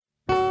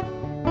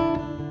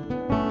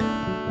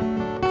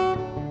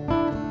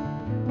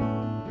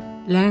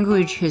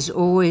Language has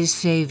always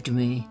saved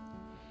me.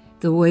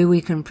 The way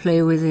we can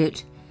play with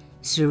it,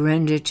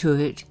 surrender to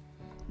it,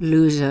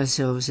 lose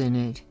ourselves in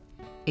it.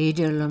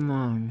 Ada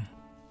Lamont.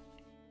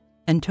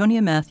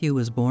 Antonia Matthew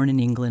was born in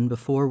England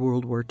before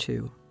World War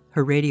II.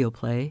 Her radio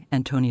play,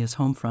 Antonia's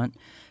Homefront,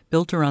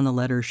 built around the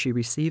letters she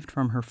received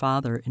from her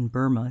father in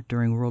Burma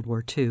during World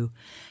War II,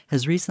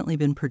 has recently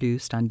been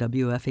produced on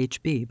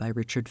WFHB by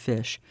Richard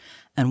Fish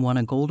and won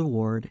a Gold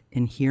Award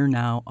in Here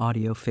Now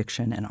Audio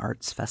Fiction and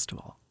Arts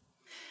Festival.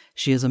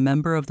 She is a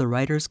member of the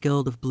Writers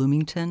Guild of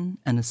Bloomington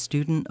and a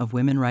student of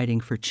women writing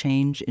for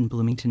change in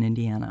Bloomington,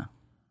 Indiana.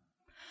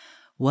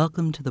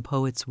 Welcome to The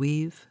Poet's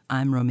Weave.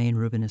 I'm Romaine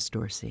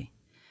Rubinis-Dorsey.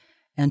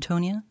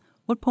 Antonia,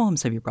 what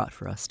poems have you brought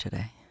for us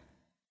today?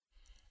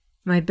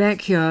 My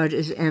backyard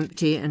is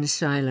empty and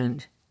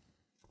silent.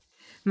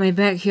 My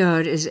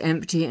backyard is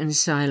empty and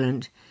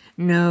silent.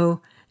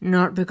 No,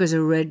 not because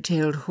a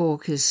red-tailed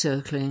hawk is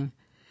circling.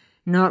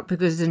 Not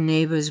because the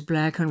neighbor's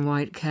black and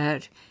white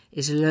cat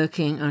is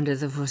lurking under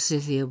the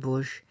forsythia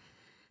bush.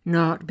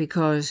 Not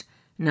because,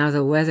 now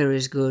the weather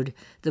is good,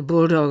 the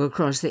bulldog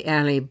across the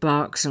alley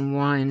barks and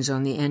whines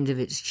on the end of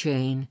its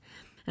chain.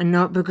 And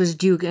not because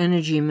Duke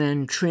Energy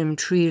men trim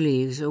tree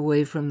leaves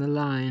away from the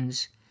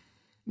lines.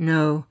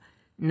 No,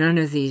 none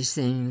of these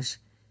things.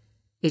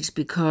 It's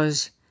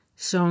because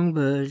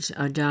songbirds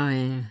are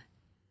dying.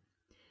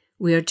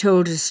 We are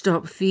told to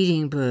stop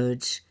feeding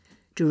birds,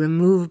 to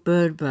remove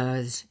bird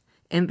baths,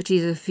 empty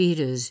the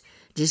feeders,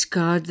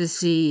 discard the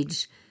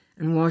seeds,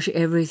 and wash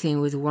everything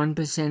with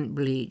 1%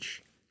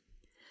 bleach.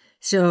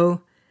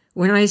 So,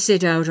 when I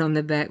sit out on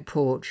the back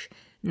porch,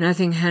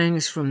 nothing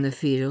hangs from the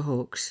feeder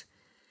hooks.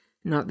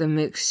 Not the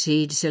mixed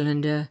seed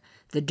cylinder,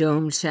 the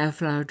domed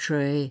safflower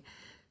tray,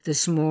 the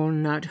small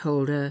nut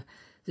holder,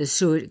 the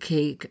suet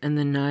cake, and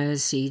the Naya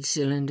seed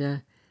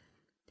cylinder.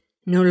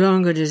 No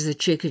longer does the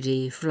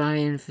chickadee fly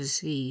in for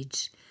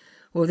seeds,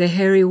 or the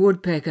hairy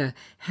woodpecker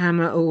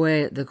hammer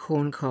away at the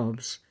corn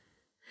cobs.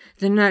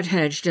 The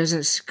nuthatch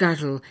doesn't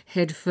scuttle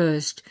head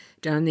first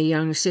down the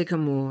young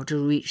sycamore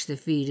to reach the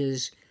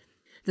feeders.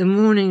 The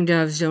mourning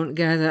doves don't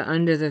gather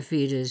under the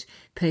feeders,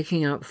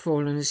 pecking up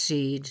fallen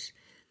seeds.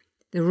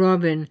 The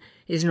robin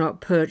is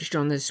not perched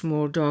on the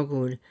small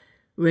dogwood,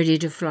 ready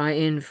to fly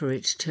in for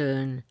its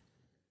turn.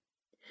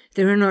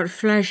 There are not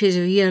flashes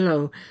of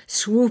yellow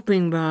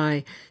swooping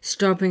by,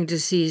 stopping to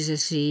seize a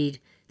seed,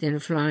 then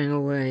flying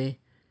away.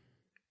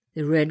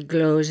 The red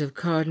glows of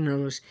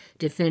cardinals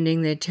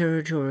defending their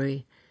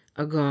territory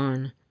are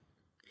gone.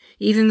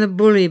 Even the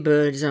bully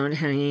birds aren't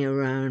hanging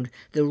around,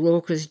 the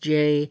raucous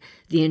jay,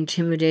 the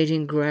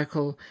intimidating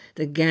grackle,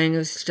 the gang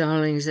of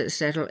starlings that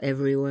settle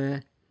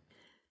everywhere.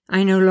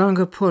 I no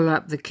longer pull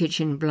up the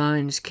kitchen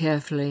blinds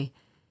carefully.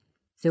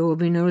 There will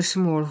be no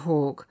small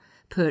hawk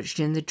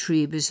perched in the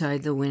tree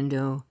beside the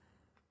window.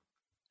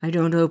 I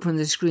don't open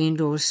the screen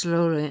door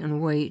slowly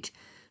and wait,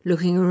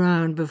 looking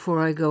around before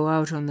I go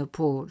out on the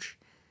porch,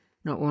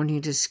 not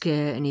wanting to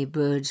scare any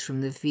birds from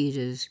the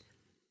feeders.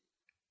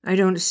 I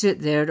don't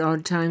sit there at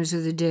odd times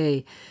of the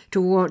day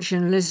to watch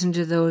and listen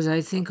to those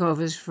I think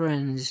of as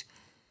friends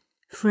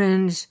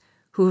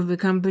who have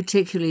become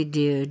particularly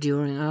dear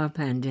during our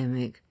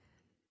pandemic.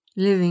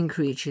 Living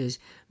creatures,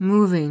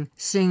 moving,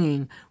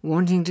 singing,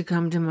 wanting to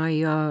come to my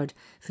yard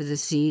for the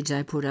seeds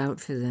I put out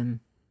for them.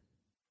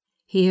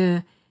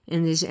 Here,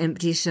 in this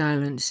empty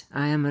silence,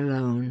 I am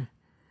alone.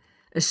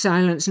 A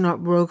silence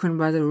not broken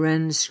by the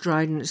wren's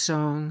strident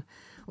song,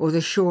 or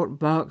the short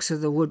barks of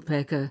the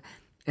woodpecker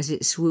as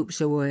it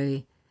swoops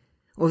away,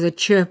 or the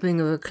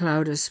chirping of a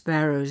cloud of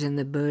sparrows in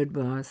the bird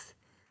bath.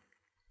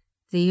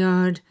 The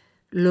yard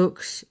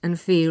looks and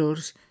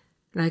feels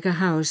like a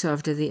house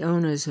after the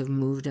owners have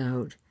moved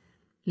out,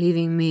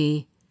 leaving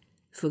me,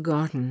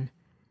 forgotten,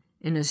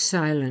 in a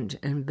silent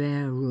and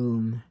bare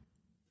room.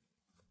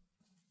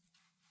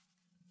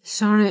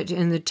 Sonnet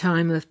in the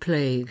Time of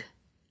Plague.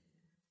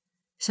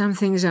 Some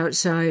things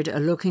outside are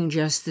looking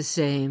just the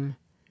same.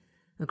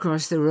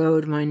 Across the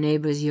road my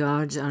neighbor's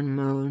yard's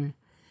unmown.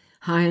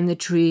 High in the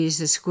trees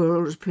the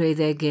squirrels play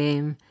their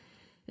game,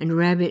 and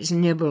rabbits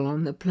nibble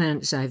on the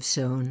plants I've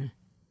sown.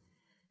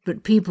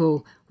 But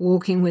people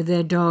walking with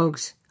their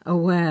dogs are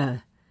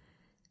where?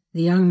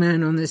 The young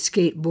man on the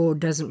skateboard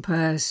doesn't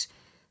pass.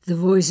 The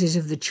voices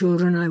of the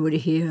children I would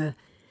hear,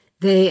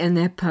 they and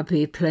their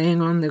puppy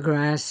playing on the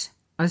grass,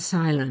 are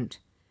silent,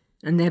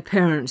 and their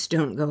parents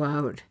don't go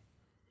out.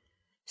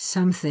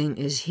 Something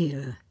is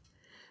here,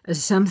 a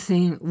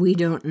something we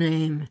don't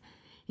name,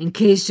 in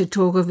case to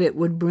talk of it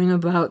would bring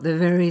about the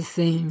very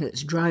thing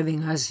that's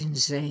driving us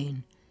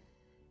insane.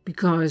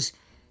 Because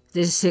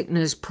this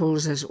sickness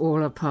pulls us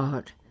all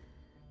apart,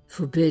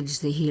 forbids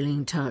the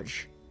healing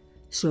touch,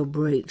 so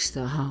breaks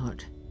the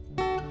heart.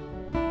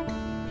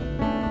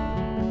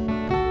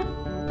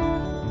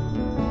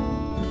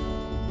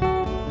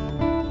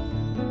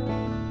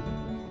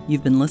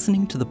 You've been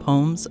listening to the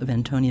poems of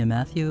Antonia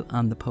Matthew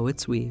on The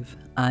Poet's Weave.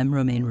 I'm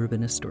Romaine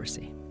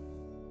Rubinis-Dorsey.